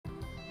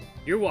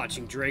You're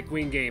watching Drake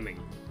Wing Gaming.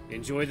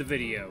 Enjoy the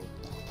video.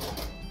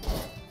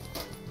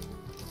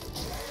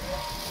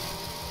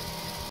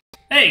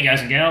 Hey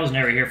guys and gals,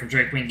 Nary here from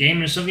Drake Wing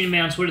Gaming. As some of you may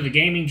on Twitter, the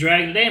Gaming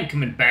Dragon. Today I'm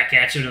coming back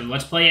at you to the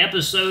Let's Play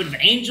episode of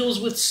Angels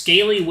with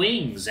Scaly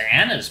Wings,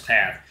 Anna's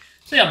Path.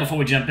 So yeah, before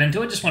we jump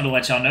into it, just wanted to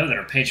let y'all know that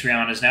our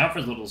Patreon is now for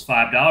as little as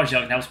 $5.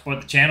 Y'all can help support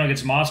the channel, get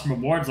some awesome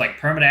rewards like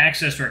permanent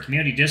access to our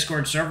community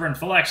Discord server and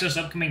full access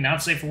to upcoming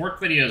not safe for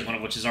work videos, one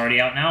of which is already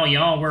out now.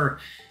 Y'all, we're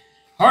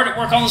hard at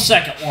work on the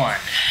second one.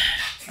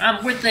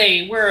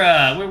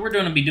 We're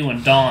going to be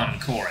doing Dawn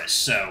Chorus,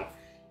 so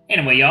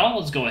anyway, y'all,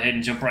 let's go ahead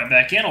and jump right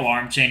back in.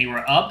 Alarm chain, you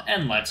are up,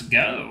 and let's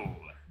go.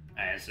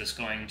 Is this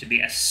going to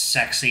be a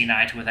sexy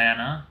night with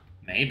Anna?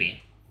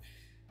 Maybe.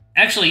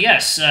 Actually,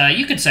 yes,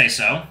 you could say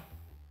so.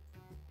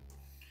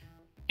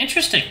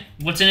 Interesting.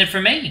 What's in it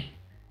for me?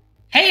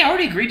 Hey, I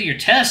already agreed to your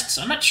tests.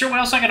 I'm not sure what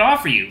else I could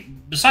offer you.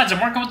 Besides, I'm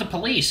working with the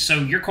police, so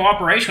your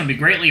cooperation would be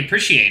greatly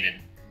appreciated.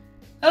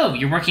 Oh,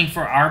 you're working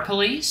for our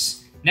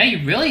police? Now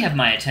you really have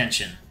my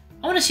attention.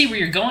 I want to see where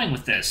you're going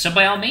with this, so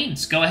by all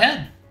means, go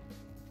ahead.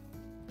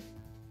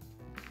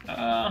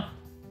 I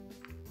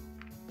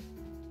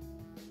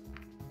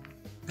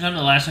don't know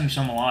the last time you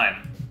saw him alive.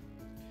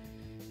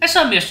 I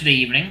saw him yesterday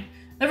evening.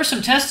 There were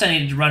some tests I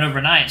needed to run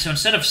overnight, so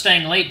instead of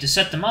staying late to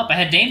set them up, I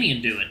had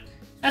Damien do it.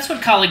 That's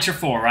what colleagues are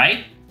for,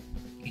 right?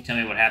 Can you tell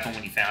me what happened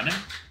when you found him?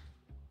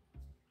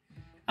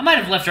 I might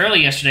have left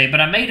early yesterday,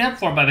 but I made up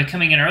for it by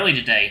coming in early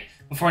today,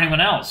 before anyone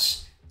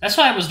else. That's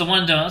why I was the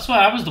one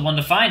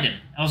to find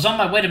him. I was on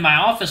my way to my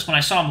office when I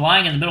saw him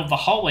lying in the middle of the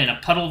hallway in a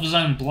puddle of his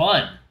own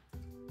blood.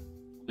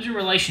 What was your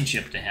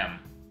relationship to him?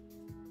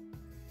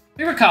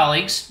 We were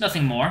colleagues,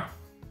 nothing more.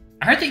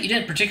 I heard that you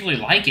didn't particularly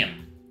like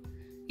him.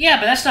 Yeah,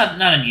 but that's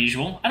not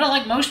unusual. I don't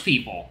like most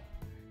people.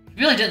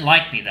 He really didn't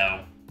like me,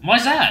 though.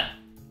 Why's that?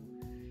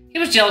 He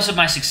was jealous of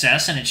my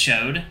success, and it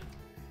showed.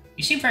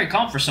 You seem very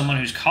calm for someone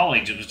whose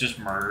colleague was just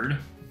murdered.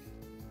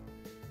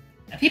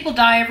 And people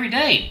die every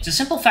day. It's a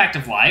simple fact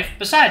of life.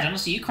 Besides, I don't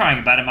see you crying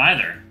about him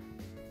either.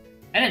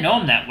 I didn't know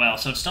him that well,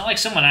 so it's not like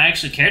someone I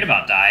actually cared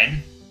about died.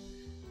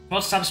 I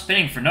won't stop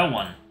spinning for no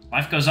one.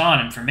 Life goes on,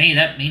 and for me,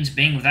 that means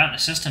being without an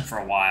assistant for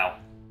a while.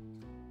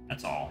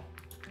 That's all.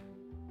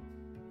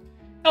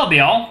 That'll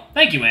be all.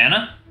 Thank you,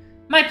 Anna.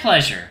 My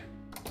pleasure.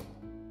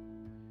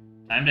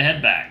 Time to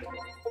head back.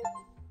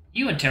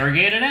 You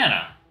interrogated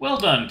Anna. Well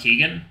done,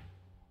 Keegan.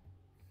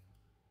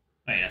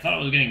 Wait, I thought I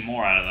was getting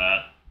more out of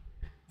that.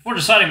 Before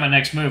deciding my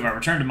next move, I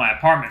returned to my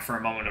apartment for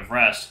a moment of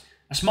rest.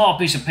 A small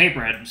piece of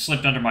paper had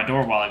slipped under my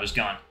door while I was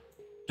gone.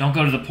 Don't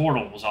go to the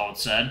portal, was all it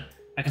said.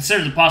 I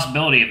considered the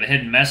possibility of a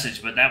hidden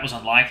message, but that was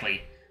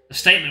unlikely. The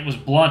statement was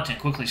blunt and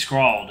quickly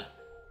scrawled.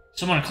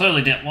 Someone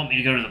clearly didn't want me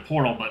to go to the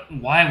portal, but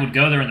why would I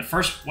go there in the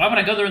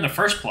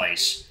first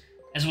place?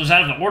 As it was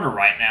out of the order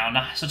right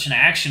now, such an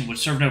action would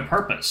serve no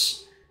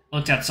purpose. I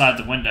looked outside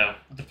the window,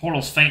 with the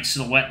portal's faint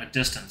silhouette in the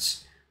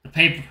distance. The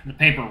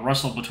paper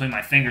rustled between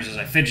my fingers as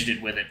I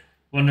fidgeted with it,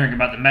 wondering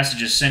about the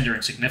message's sender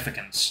and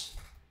significance.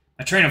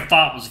 My train of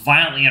thought was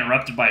violently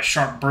interrupted by a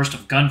sharp burst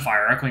of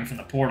gunfire echoing from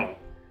the portal.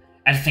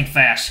 I had to think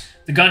fast.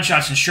 The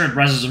gunshots ensured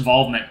Rez's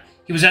involvement.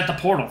 He was at the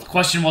portal. The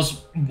question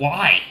was,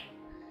 why?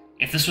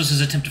 If this was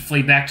his attempt to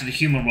flee back to the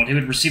human world, he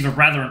would receive a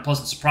rather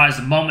unpleasant surprise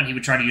the moment he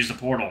would try to use the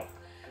portal.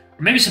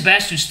 Or maybe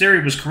Sebastian's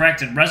theory was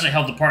correct and Reza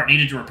held the part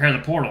needed to repair the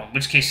portal, in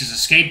which case his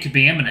escape could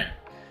be imminent.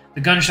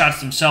 The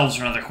gunshots themselves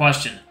were another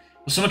question.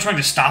 Was someone trying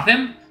to stop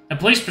him? The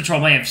police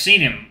patrol may have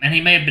seen him, and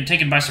he may have been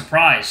taken by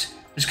surprise.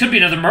 This could be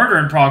another murder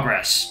in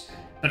progress.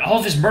 But all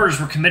of his murders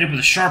were committed with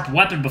a sharp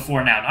weapon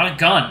before now, not a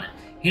gun.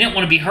 He didn't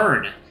want to be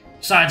heard.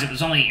 Besides, it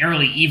was only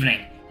early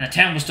evening, and the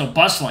town was still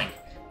bustling.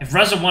 If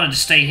Reza wanted to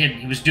stay hidden,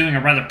 he was doing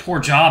a rather poor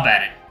job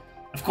at it.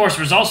 Of course,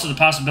 there was also the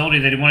possibility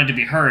that he wanted to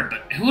be heard,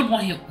 but who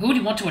would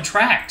he want to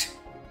attract?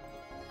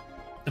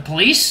 The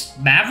police?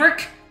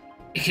 Maverick?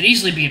 It could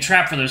easily be a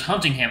trap for those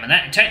hunting him, and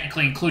that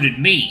technically included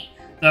me,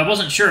 though I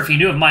wasn't sure if he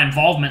knew of my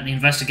involvement in the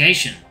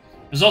investigation.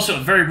 There was also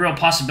a very real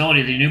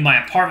possibility that he knew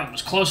my apartment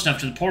was close enough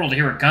to the portal to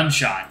hear a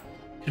gunshot.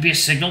 Could it be a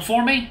signal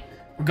for me?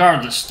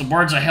 Regardless, the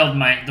words I held in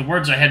my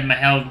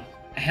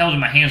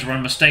hands were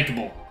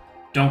unmistakable.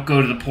 Don't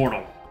go to the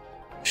portal.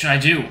 What should I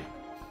do?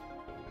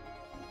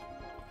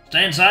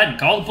 Stay inside and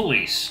call the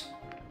police.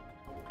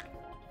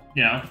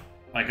 You know,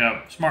 like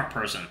a smart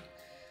person.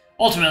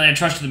 Ultimately, I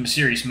trusted the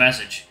mysterious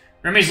message.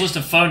 Remy's list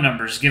of phone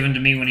numbers given to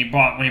me when he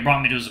brought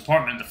me to his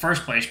apartment in the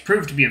first place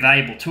proved to be a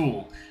valuable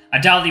tool. I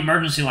dialed the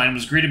emergency line and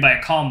was greeted by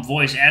a calm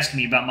voice asking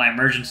me about my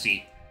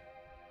emergency.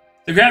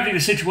 The gravity of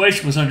the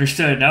situation was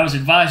understood, and I was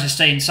advised to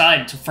stay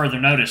inside until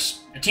further notice.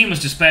 A team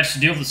was dispatched to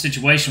deal with the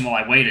situation while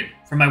I waited.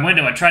 From my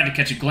window, I tried to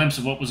catch a glimpse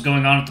of what was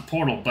going on at the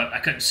portal, but I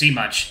couldn't see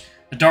much.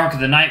 The dark of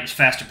the night was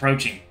fast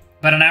approaching.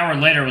 About an hour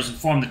later, I was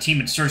informed the team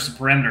had searched the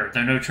perimeter,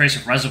 though no trace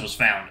of Reza was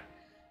found.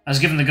 I was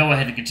given the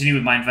go-ahead to continue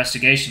with my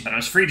investigation, but I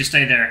was free to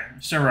stay there,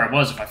 where I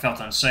was if I felt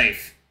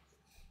unsafe.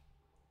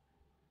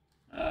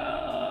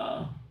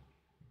 There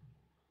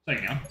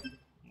you go.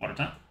 Water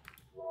time.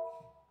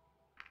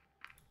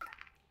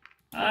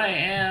 I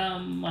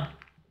am...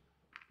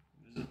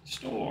 To the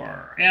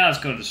store. Yeah, let's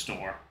go to the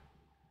store.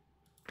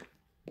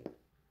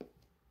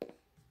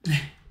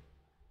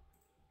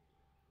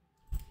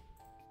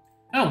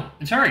 Oh,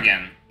 it's her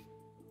again.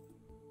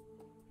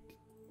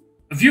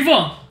 If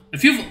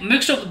you've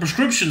mixed up the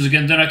prescriptions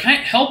again, then I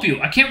can't help you.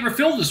 I can't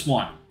refill this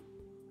one.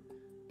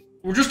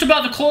 We're just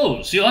about to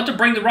close, so you'll have to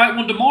bring the right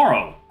one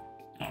tomorrow.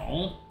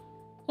 Oh.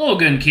 Hello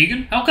again,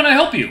 Keegan. How can I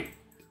help you?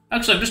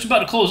 Actually, I'm just about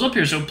to close up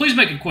here, so please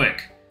make it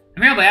quick.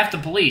 I'm here on behalf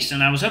of the police,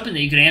 and I was hoping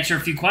that you could answer a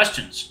few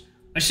questions.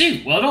 I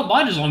see. Well, I don't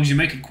mind as long as you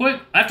make it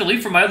quick. I have to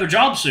leave for my other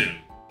job soon.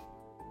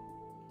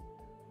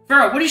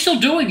 Farrah, what are you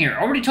still doing here?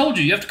 I already told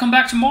you, you have to come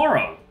back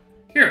tomorrow.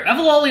 Here, have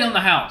a lolly on the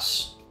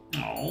house.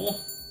 Oh.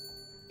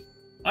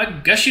 I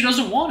guess she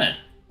doesn't want it.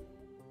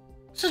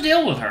 What's the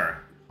deal with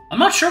her? I'm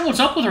not sure what's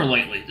up with her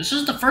lately. This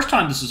isn't the first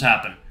time this has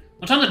happened.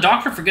 One time the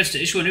doctor forgets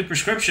to issue a new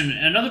prescription,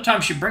 and another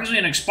time she brings me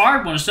an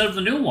expired one instead of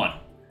the new one.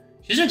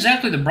 She isn't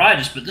exactly the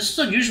brightest, but this is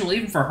unusual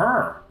even for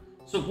her.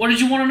 So what did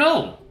you want to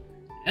know?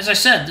 As I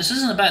said, this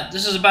is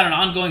about an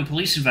ongoing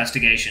police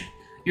investigation.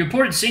 You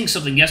reported seeing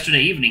something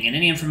yesterday evening, and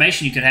any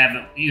information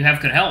you have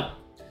could help.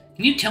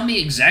 Can you tell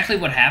me exactly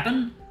what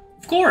happened?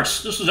 Of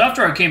course. This was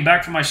after I came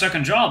back from my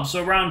second job,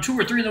 so around 2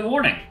 or 3 in the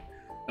morning.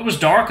 It was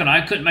dark and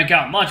I couldn't make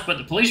out much, but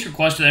the police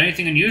requested that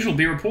anything unusual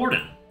be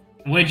reported.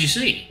 And what did you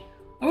see?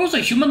 There was a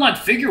human-like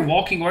figure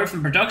walking away from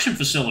the production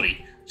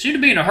facility. Seemed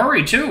to be in a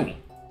hurry, too.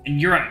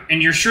 And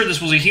you're sure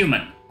this was a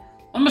human?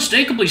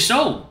 Unmistakably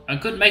so. I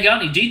couldn't make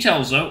out any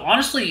details, though.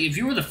 Honestly, if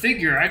you were the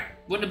figure, I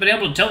wouldn't have been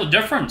able to tell the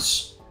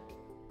difference.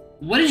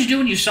 What did you do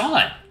when you saw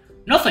it?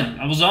 Nothing.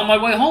 I was on my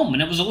way home,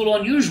 and it was a little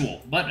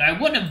unusual, but I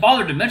wouldn't have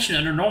bothered to mention it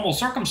under normal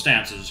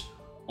circumstances.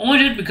 Only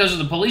did because of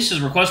the police's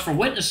request for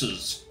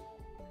witnesses.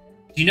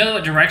 Do you know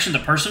what direction the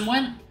person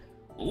went?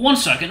 One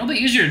second, it'll be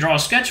easier to draw a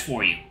sketch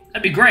for you.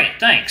 That'd be great,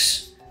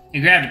 thanks. He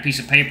grabbed a piece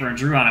of paper and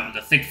drew on it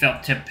with a thick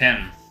felt-tip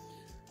pen.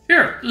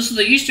 Here, this is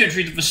the east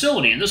entry to the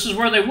facility, and this is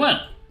where they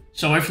went.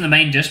 So away from the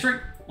main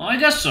district? Well, I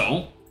guess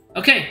so.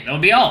 Okay, that'll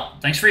be all.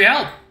 Thanks for your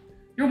help.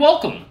 You're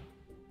welcome.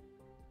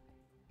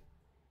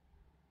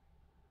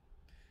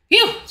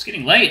 Phew, it's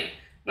getting late.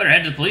 Better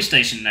head to the police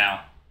station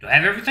now. Do I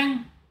have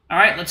everything?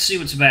 Alright, let's see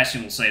what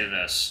Sebastian will say to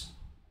this.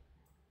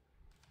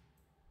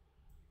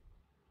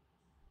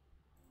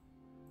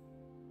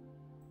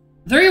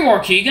 There you are,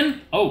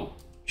 Keegan. Oh,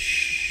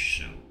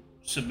 so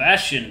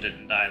Sebastian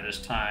didn't die this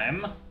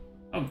time.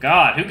 Oh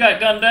god, who got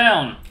gunned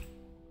down?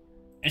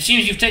 It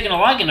seems you've taken a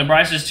liking to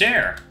Bryce's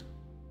chair.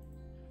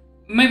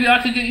 Maybe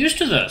I could get used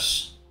to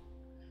this.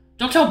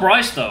 Don't tell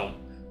Bryce, though.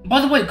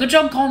 By the way, good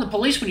job calling the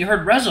police when you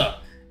heard Reza.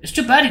 It's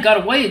too bad he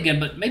got away again,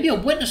 but maybe a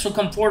witness will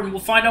come forward and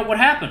we'll find out what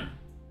happened.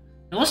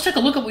 Now let's take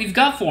a look at what you've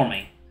got for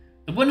me.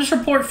 The witness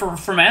report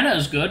from Anna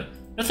is good.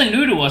 Nothing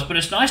new to us, but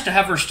it's nice to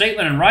have her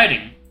statement in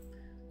writing.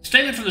 The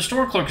statement from the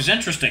store clerk is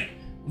interesting.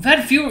 We've had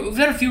a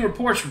few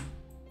reports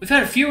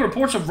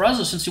of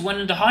Reza since he went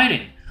into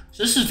hiding,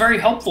 so this is very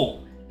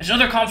helpful. It's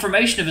another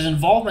confirmation of his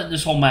involvement in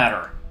this whole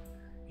matter.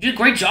 You did a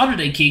great job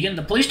today, Keegan.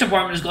 The police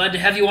department is glad to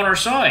have you on our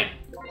side.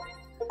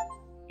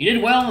 You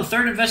did well in the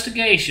third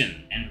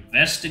investigation.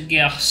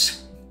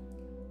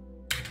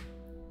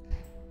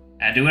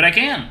 I do what I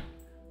can.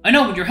 I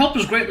know, but your help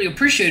is greatly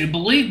appreciated,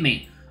 believe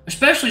me.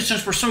 Especially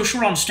since we're so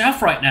short on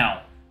staff right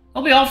now.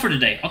 That'll be all for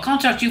today. I'll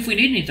contact you if we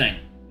need anything.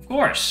 Of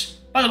course.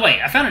 By the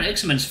way, I found an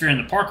X-Men sphere in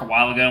the park a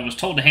while ago and was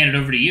told to hand it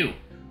over to you.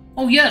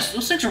 Oh yes,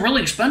 those things are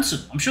really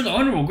expensive. I'm sure the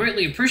owner will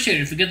greatly appreciate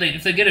it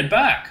if they get it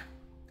back.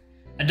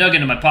 I dug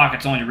into my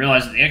pockets only to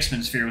realize that the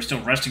X-Men sphere was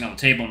still resting on the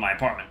table in my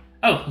apartment.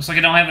 Oh, looks like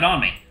I don't have it on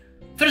me.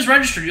 If it is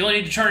registered, you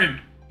only need to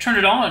turn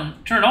it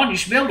on, you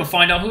should be able to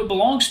find out who it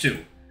belongs to.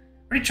 I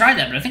already tried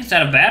that, but I think it's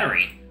out of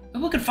battery.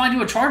 Maybe we could find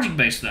you a charging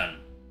base then.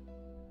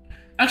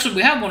 Actually,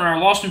 we have one in our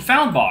lost and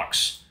found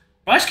box.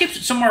 Bryce keeps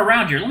it somewhere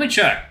around here. Let me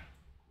check.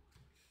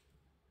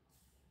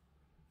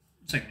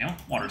 It's like,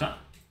 water time.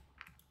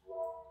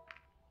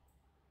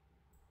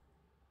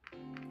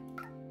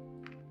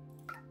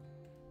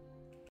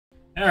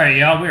 Alright,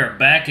 y'all, we are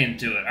back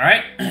into it,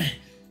 alright?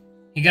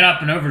 He got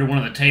up and over to one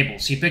of the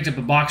tables. He picked up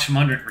a box from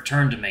under it and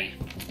returned to me.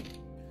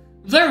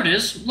 There it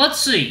is. Let's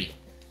see.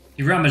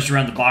 He rummaged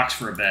around the box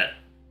for a bit.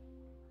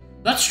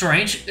 That's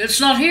strange.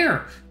 It's not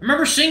here. I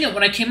remember seeing it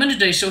when I came in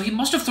today, so he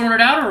must have thrown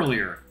it out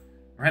earlier.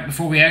 Right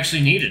before we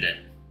actually needed it.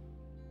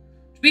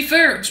 To be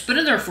fair, it's been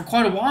in there for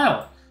quite a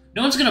while.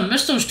 No one's gonna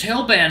miss those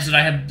tail bands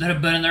that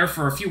have been in there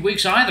for a few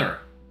weeks either.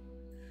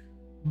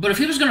 But if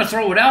he was gonna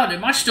throw it out, it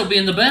might still be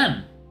in the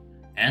bin.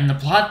 And the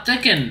plot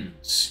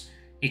thickens.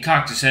 He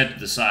cocked his head to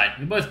the side.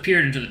 We both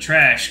peered into the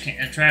trash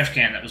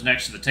can that was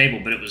next to the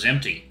table, but it was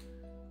empty.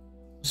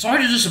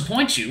 Sorry to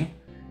disappoint you.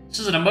 This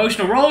is an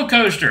emotional roller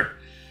coaster.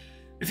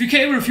 If you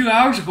came in a few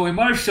hours ago, we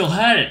might have still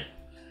had it.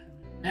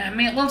 I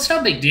mean, well, it's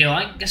no big deal.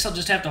 I guess I'll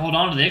just have to hold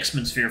on to the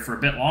X-Men sphere for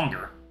a bit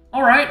longer.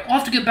 Alright, I'll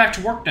have to get back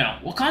to work now.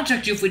 We'll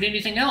contact you if we need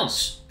anything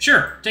else.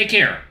 Sure, take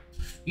care.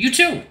 You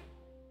too.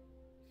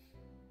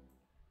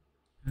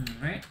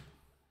 Alright.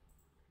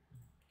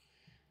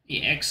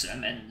 The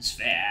X-Men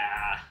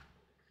sphere.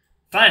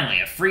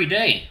 Finally, a free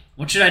day.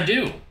 What should I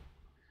do?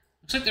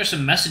 Looks like there's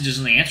some messages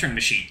on the answering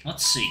machine.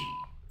 Let's see.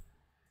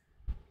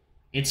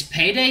 It's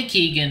payday,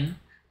 Keegan.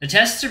 The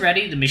tests are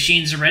ready, the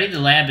machines are ready, the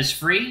lab is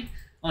free.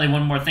 Only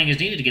one more thing is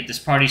needed to get this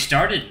party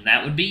started, and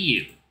that would be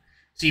you.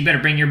 So you better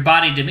bring your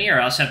body to me or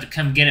else I'll have to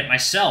come get it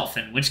myself,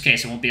 in which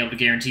case I won't be able to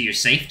guarantee your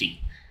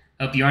safety.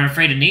 Hope you aren't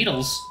afraid of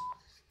needles.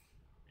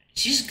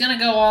 She's gonna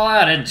go all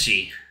out, isn't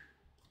she?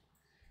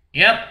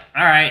 Yep,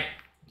 alright.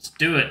 Let's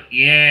do it.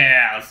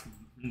 Yeah, let's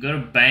go to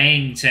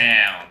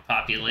Bangtown.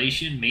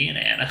 Population, me and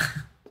Anna.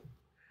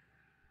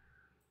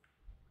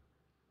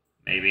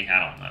 Maybe,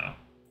 I don't know.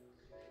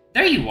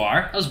 There you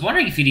are. I was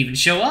wondering if you'd even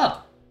show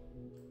up.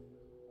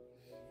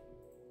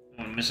 I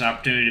want to miss an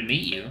opportunity to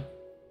meet you.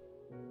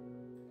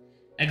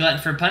 A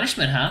glutton for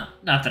punishment, huh?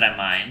 Not that I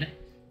mind.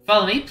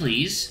 Follow me,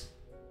 please.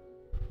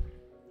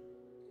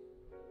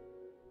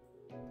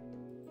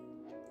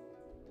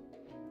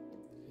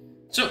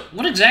 So,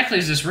 what exactly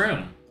is this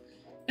room?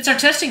 It's our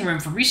testing room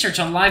for research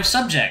on live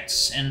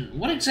subjects. And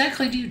what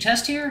exactly do you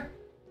test here?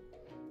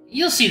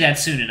 You'll see that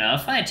soon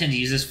enough. I intend to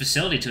use this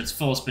facility to its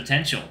fullest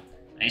potential.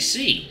 I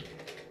see.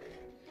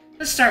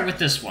 Let's start with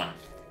this one.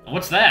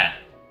 What's that?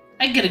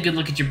 I can get a good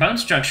look at your bone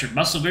structure,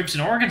 muscle groups,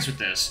 and organs with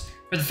this.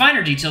 For the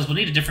finer details, we'll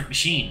need a different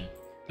machine.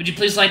 Would you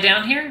please lie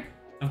down here?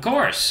 Of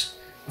course.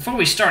 Before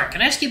we start,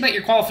 can I ask you about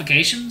your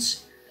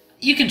qualifications?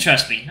 You can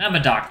trust me. I'm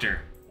a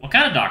doctor. What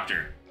kind of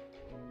doctor?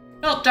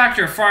 Well,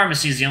 Doctor of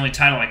Pharmacy is the only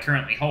title I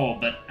currently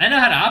hold, but I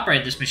know how to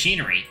operate this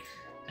machinery.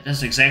 That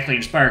doesn't exactly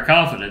inspire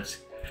confidence.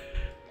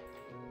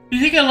 You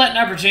think I'll let an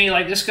opportunity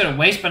like this go to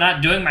waste by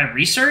not doing my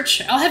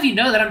research? I'll have you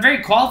know that I'm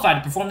very qualified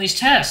to perform these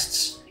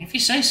tests, if you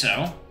say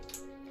so.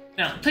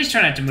 Now, please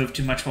try not to move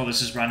too much while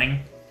this is running.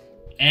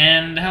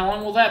 And how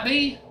long will that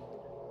be?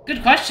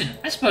 Good question.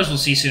 I suppose we'll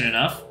see soon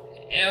enough.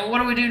 What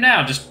do we do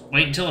now? Just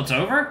wait until it's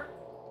over?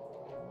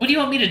 What do you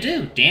want me to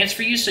do? Dance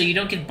for you so you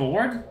don't get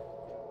bored?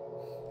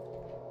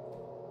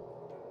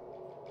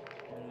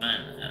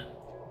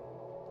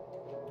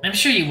 I'm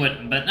sure you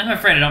wouldn't, but I'm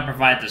afraid I don't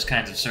provide those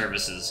kinds of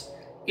services.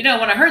 You know,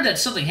 when I heard that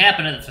something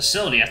happened at the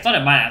facility, I thought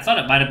it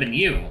might have been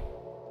you.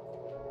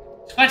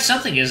 It's quite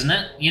something, isn't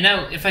it? You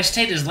know, if I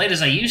stayed as late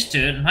as I used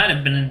to, it might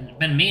have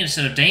been me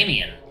instead of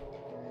Damien.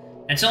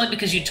 And it's only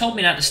because you told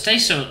me not to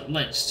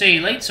stay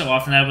late so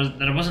often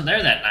that I wasn't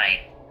there that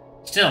night.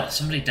 Still,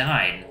 somebody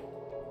died.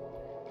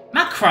 I'm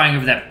not crying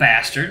over that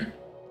bastard.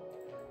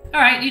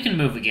 Alright, you can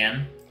move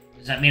again.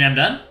 Does that mean I'm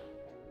done?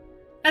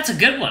 That's a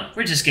good one.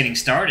 We're just getting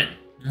started.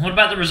 And what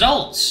about the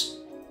results?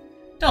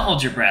 Don't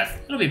hold your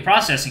breath. It'll be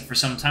processing for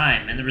some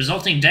time, and the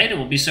resulting data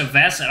will be so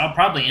vast that I'll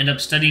probably end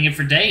up studying it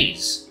for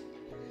days.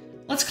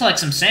 Let's collect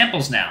some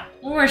samples now.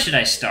 Well, where should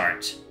I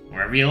start?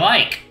 Wherever you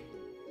like.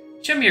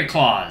 Show me your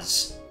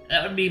claws.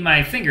 That would be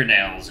my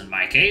fingernails, in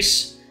my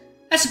case.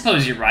 I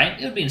suppose you're right.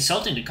 It would be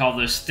insulting to call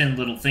those thin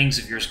little things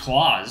of yours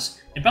claws.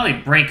 They'd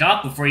probably break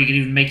off before you could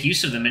even make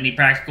use of them in any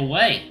practical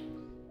way.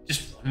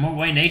 Just one more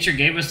way nature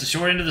gave us the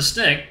short end of the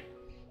stick.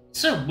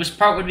 So, which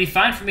part would be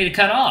fine for me to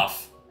cut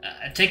off?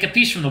 Take a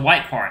piece from the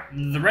white part.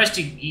 The rest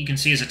you can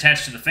see is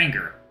attached to the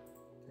finger.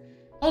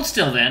 Hold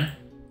still then.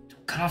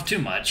 Don't cut off too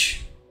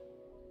much.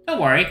 Don't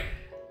worry.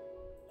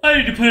 I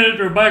need to put it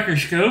under a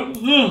microscope.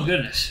 Oh,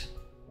 goodness.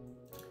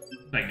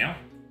 Like now.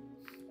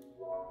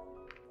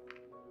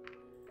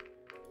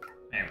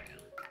 There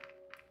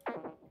we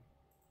go.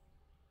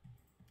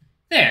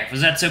 There,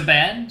 was that so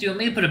bad? Do you want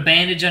me to put a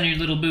bandage on your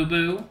little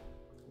boo-boo?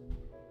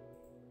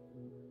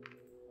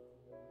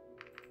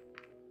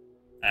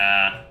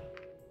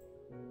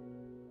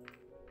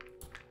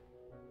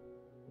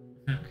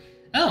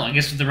 Oh, I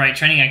guess with the right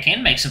training I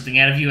can make something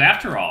out of you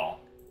after all.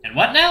 And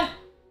what now?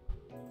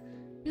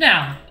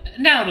 Now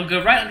it'll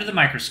go right under the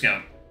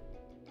microscope.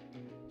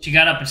 She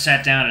got up and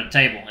sat down at a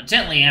table.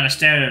 Intently, Anna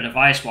stared at a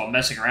device while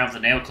messing around with the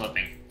nail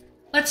clipping.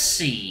 Let's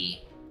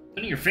see.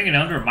 Putting your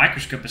fingernail under a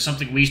microscope is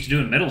something we used to do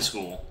in middle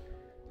school.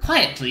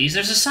 Quiet, please.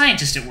 There's a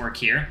scientist at work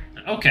here.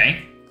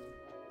 Okay.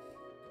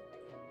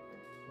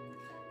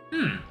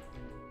 The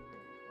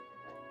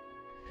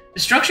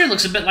structure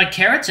looks a bit like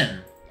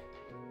keratin.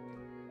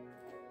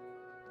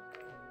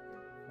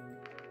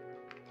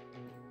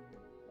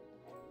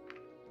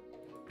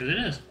 Because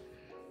it is.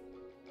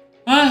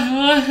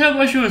 Well, that's not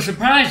much of a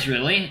surprise,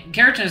 really.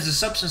 Keratin is the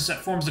substance that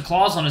forms the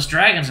claws on us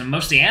dragons and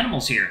most of the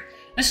animals here.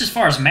 This as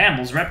far as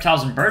mammals,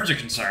 reptiles, and birds are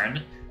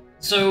concerned.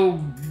 So,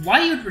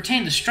 why you would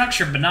retain the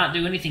structure but not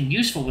do anything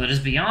useful with it is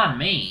beyond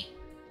me.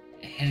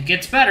 It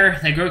gets better.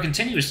 They grow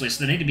continuously,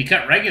 so they need to be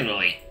cut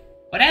regularly.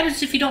 What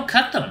happens if you don't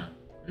cut them?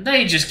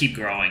 They just keep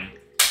growing.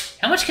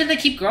 How much can they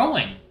keep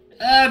growing?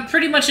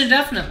 Pretty much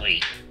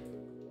indefinitely.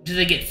 Do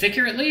they get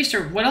thicker at least,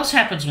 or what else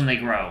happens when they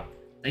grow?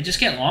 They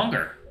just get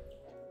longer.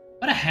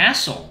 What a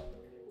hassle.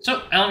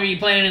 So, how long are you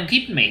planning on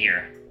keeping me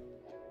here?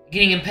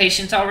 Getting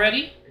impatient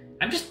already?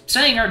 I'm just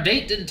saying our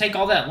date didn't take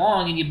all that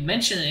long, and you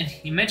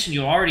mentioned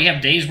you'll already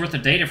have days worth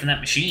of data from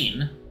that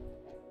machine.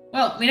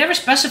 Well, we never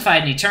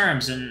specified any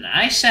terms, and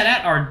I set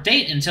out our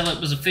date until it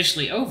was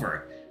officially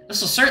over.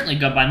 This will certainly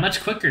go by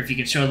much quicker if you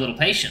can show a little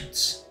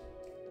patience.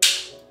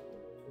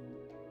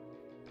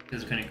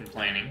 Because of any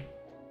complaining.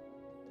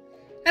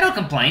 I don't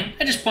complain.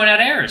 I just point out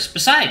errors.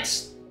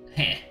 Besides,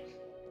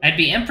 I'd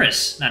be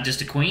Empress, not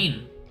just a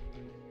queen.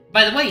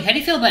 By the way, how do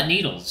you feel about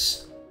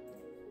needles?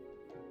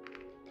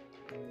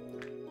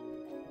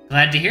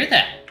 Glad to hear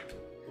that.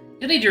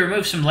 You'll need to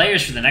remove some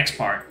layers for the next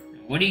part.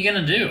 What are you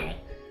gonna do?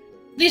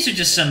 These are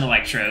just some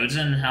electrodes,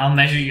 and I'll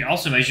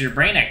also measure your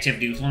brain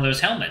activity with one of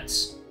those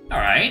helmets.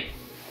 Alright.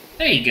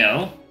 There you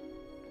go.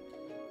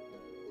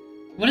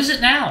 What is it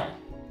now?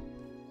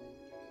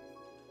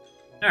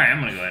 Alright,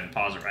 I'm gonna go ahead and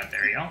pause it right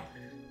there, y'all.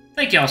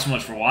 Thank y'all so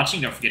much for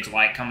watching. Don't forget to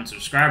like, comment,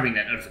 subscribe, ring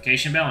that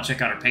notification bell, and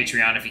check out our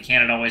Patreon if you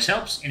can. It always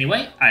helps.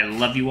 Anyway, I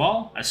love you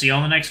all. I'll see you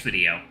all in the next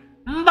video.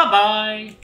 Bye-bye!